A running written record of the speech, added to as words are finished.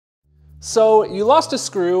So you lost a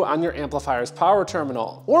screw on your amplifier's power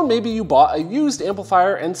terminal, or maybe you bought a used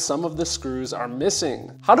amplifier and some of the screws are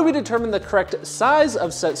missing. How do we determine the correct size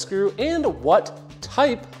of set screw and what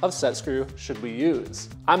type of set screw should we use?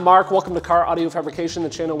 I'm Mark, welcome to CarAudioFabrication, the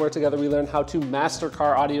channel where together we learn how to master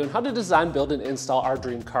car audio and how to design, build, and install our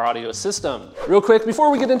dream car audio system. Real quick,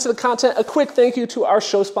 before we get into the content, a quick thank you to our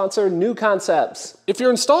show sponsor, KnuKonceptz. If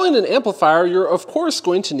you're installing an amplifier, you're of course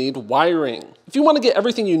going to need wiring. If you want to get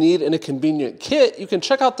everything you need in a convenient kit, you can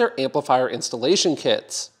check out their amplifier installation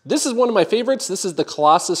kits. This is one of my favorites. This is the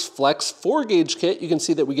Colossus Flex 4-gauge kit. You can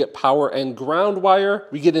see that we get power and ground wire.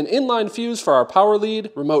 We get an inline fuse for our power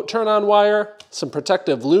lead, remote turn-on wire, some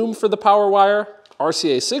protective loom for the power wire,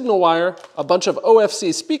 RCA signal wire, a bunch of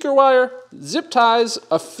OFC speaker wire, zip ties,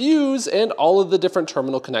 a fuse, and all of the different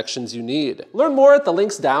terminal connections you need. Learn more at the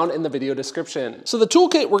links down in the video description. So the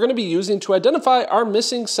toolkit we're going to be using to identify our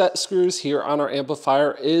missing set screws here on our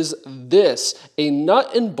amplifier is this, a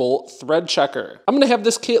nut and bolt thread checker. I'm going to have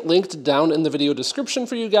this kit linked down in the video description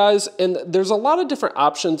for you guys, and there's a lot of different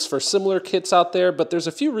options for similar kits out there, but there's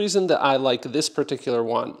a few reasons that I like this particular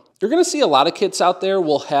one. You're going to see a lot of kits out there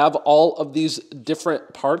will have all of these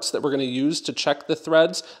different parts that we're going to use to check the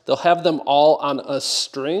threads. They'll have them all on a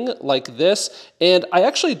string like this, and I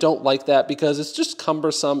actually don't like that because it's just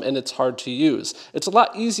cumbersome and it's hard to use. It's a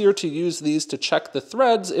lot easier to use these to check the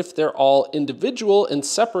threads if they're all individual and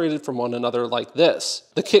separated from one another like this.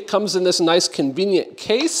 The kit comes in this nice convenient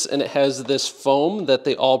case, and it has this foam that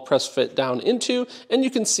they all press fit down into, and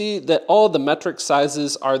you can see that all the metric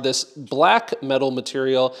sizes are this black metal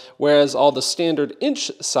material, whereas all the standard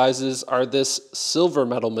inch sizes are this silver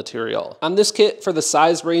metal material. On this kit, for the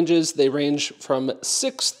size ranges, they range from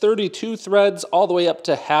 632 threads all the way up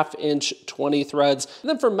to 1/2 inch 20 threads. And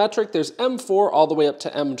then for metric, there's M4 all the way up to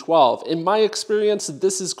M12. In my experience,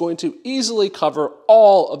 this is going to easily cover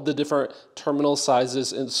all of the different terminal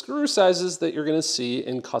sizes and screw sizes that you're going to see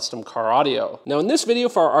in custom car audio. Now in this video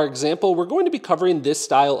for our example, we're going to be covering this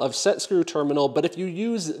style of set screw terminal, but if you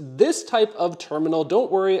use this type of terminal,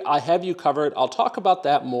 don't worry, I have you covered. I'll talk about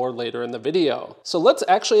that more later in the video. So let's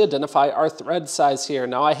actually identify our thread size here.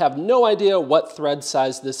 Now I have no idea what thread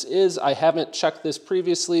size this is. I haven't checked this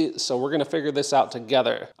previously, so we're going to figure this out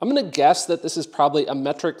together. I'm going to guess that this is probably a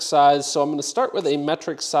metric size, so I'm going to start with a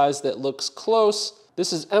metric size that looks close.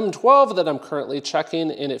 This is M12 that I'm currently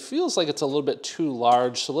checking, and it feels like it's a little bit too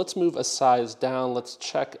large, so let's move a size down. Let's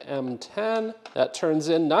check M10. That turns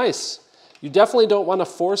in nice. You definitely don't want to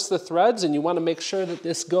force the threads, and you want to make sure that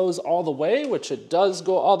this goes all the way, which it does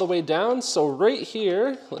go all the way down. So right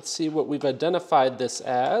here, let's see what we've identified this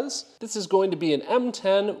as. This is going to be an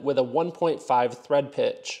M10 with a 1.5 thread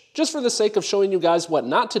pitch. Just for the sake of showing you guys what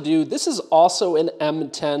not to do, this is also an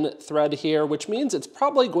M10 thread here, which means it's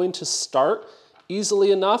probably going to start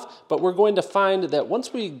easily enough, but we're going to find that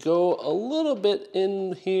once we go a little bit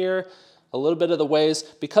in here, a little bit of the ways,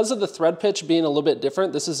 because of the thread pitch being a little bit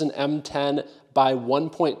different, this is an M10 by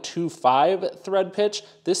 1.25 thread pitch.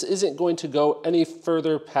 This isn't going to go any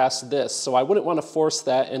further past this, so I wouldn't want to force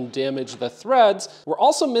that and damage the threads. We're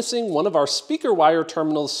also missing one of our speaker wire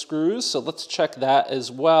terminal screws, so let's check that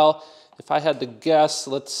as well. If I had to guess,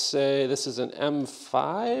 let's say this is an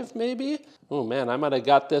M5 maybe? Oh man, I might have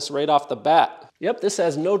got this right off the bat. Yep, this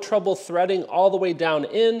has no trouble threading all the way down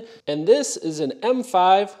in, and this is an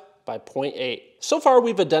M5 by 0.8. So far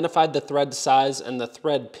we've identified the thread size and the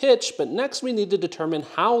thread pitch, but next we need to determine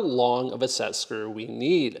how long of a set screw we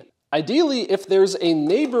need. Ideally, if there's a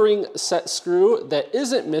neighboring set screw that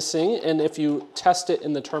isn't missing, and if you test it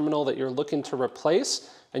in the terminal that you're looking to replace,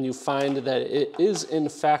 and you find that it is in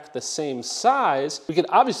fact the same size, we could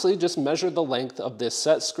obviously just measure the length of this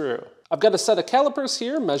set screw. I've got a set of calipers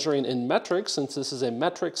here measuring in metric, since this is a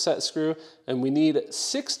metric set screw, and we need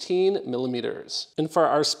 16 millimeters. And for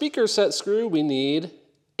our speaker set screw, we need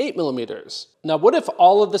 8 millimeters. Now, what if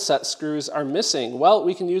all of the set screws are missing? Well,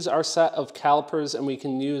 we can use our set of calipers, and we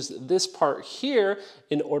can use this part here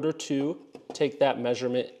in order to take that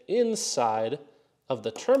measurement inside of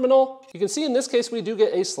the terminal. You can see in this case we do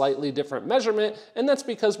get a slightly different measurement, and that's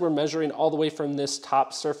because we're measuring all the way from this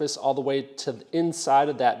top surface all the way to the inside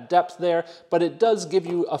of that depth there, but it does give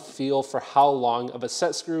you a feel for how long of a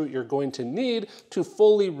set screw you're going to need to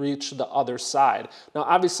fully reach the other side. Now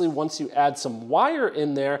obviously once you add some wire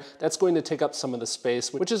in there, that's going to take up some of the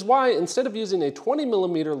space, which is why instead of using a 20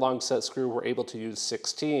 millimeter long set screw, we're able to use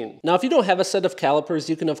 16. Now if you don't have a set of calipers,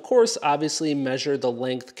 you can of course obviously measure the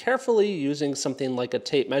length carefully using something like a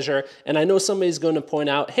tape measure. And I know somebody's going to point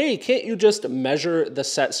out, hey, can't you just measure the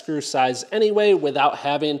set screw size anyway without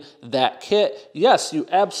having that kit? Yes, you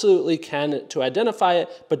absolutely can to identify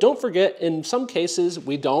it, but don't forget, in some cases,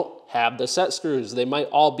 we don't have the set screws. They might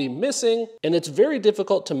all be missing, and it's very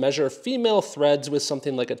difficult to measure female threads with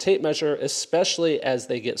something like a tape measure, especially as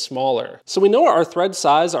they get smaller. So we know our thread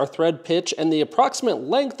size, our thread pitch, and the approximate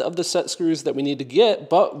length of the set screws that we need to get,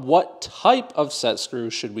 but what type of set screw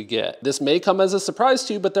should we get? This may come as a surprise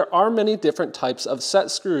to you, but there are many different types of set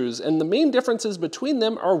screws, and the main differences between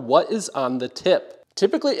them are what is on the tip.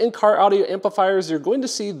 Typically in car audio amplifiers, you're going to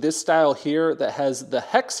see this style here that has the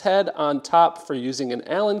hex head on top for using an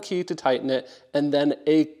Allen key to tighten it, and then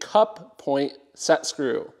a cup point set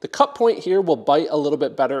screw. The cup point here will bite a little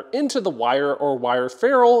bit better into the wire or wire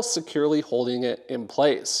ferrule, securely holding it in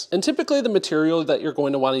place. And typically the material that you're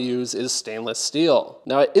going to want to use is stainless steel.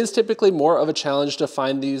 Now it is typically more of a challenge to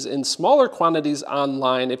find these in smaller quantities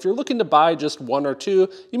online. If you're looking to buy just one or two,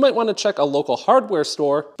 you might want to check a local hardware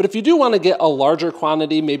store. But if you do want to get a larger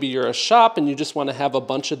quantity, maybe you're a shop and you just want to have a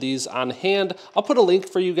bunch of these on hand, I'll put a link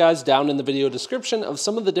for you guys down in the video description of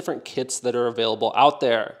some of the different kits that are available out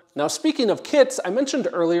there. Now, speaking of kits, I mentioned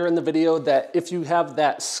earlier in the video that if you have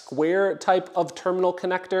that square type of terminal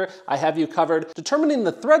connector, I have you covered. Determining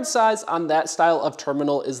the thread size on that style of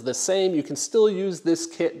terminal is the same. You can still use this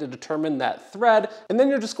kit to determine that thread, and then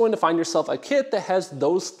you're just going to find yourself a kit that has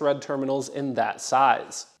those thread terminals in that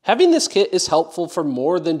size. Having this kit is helpful for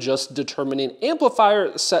more than just determining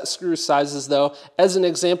amplifier set screw sizes though. As an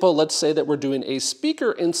example, let's say that we're doing a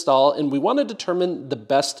speaker install and we want to determine the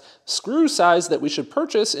best screw size that we should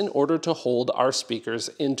purchase in order to hold our speakers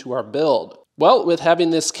into our build. Well, with having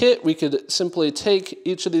this kit, we could simply take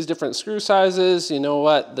each of these different screw sizes. You know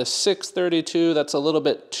what, the 632, that's a little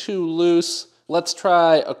bit too loose. Let's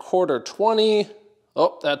try a 1/4-20.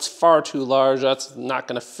 Oh, that's far too large. That's not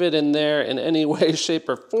gonna fit in there in any way, shape,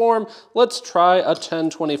 or form. Let's try a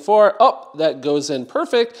 10/24. Oh, that goes in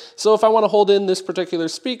perfect. So if I wanna hold in this particular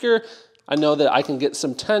speaker, I know that I can get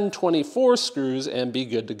some 10/24 screws and be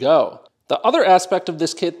good to go. The other aspect of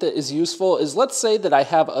this kit that is useful is, let's say that I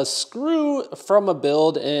have a screw from a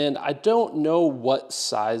build and I don't know what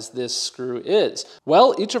size this screw is.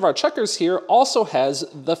 Well, each of our checkers here also has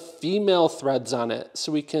the female threads on it.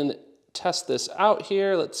 So we can test this out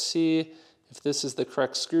here. Let's see if this is the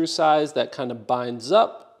correct screw size. That kind of binds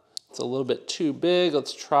up. It's a little bit too big.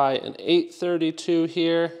 Let's try an 832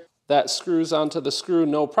 here. That screws onto the screw,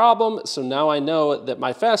 no problem. So now I know that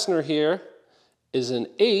my fastener here is an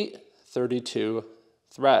 832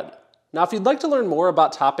 thread. Now, if you'd like to learn more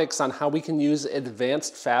about topics on how we can use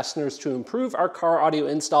advanced fasteners to improve our car audio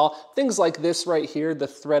install, things like this right here, the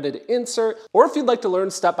threaded insert, or if you'd like to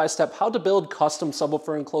learn step-by-step how to build custom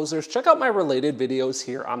subwoofer enclosures, check out my related videos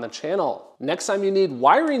here on the channel. Next time you need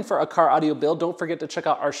wiring for a car audio build, don't forget to check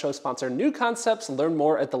out our show sponsor, KnuKonceptz. Learn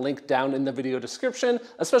more at the link down in the video description.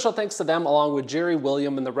 A special thanks to them, along with Jerry,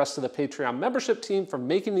 William, and the rest of the Patreon membership team for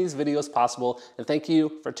making these videos possible. And thank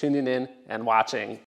you for tuning in and watching.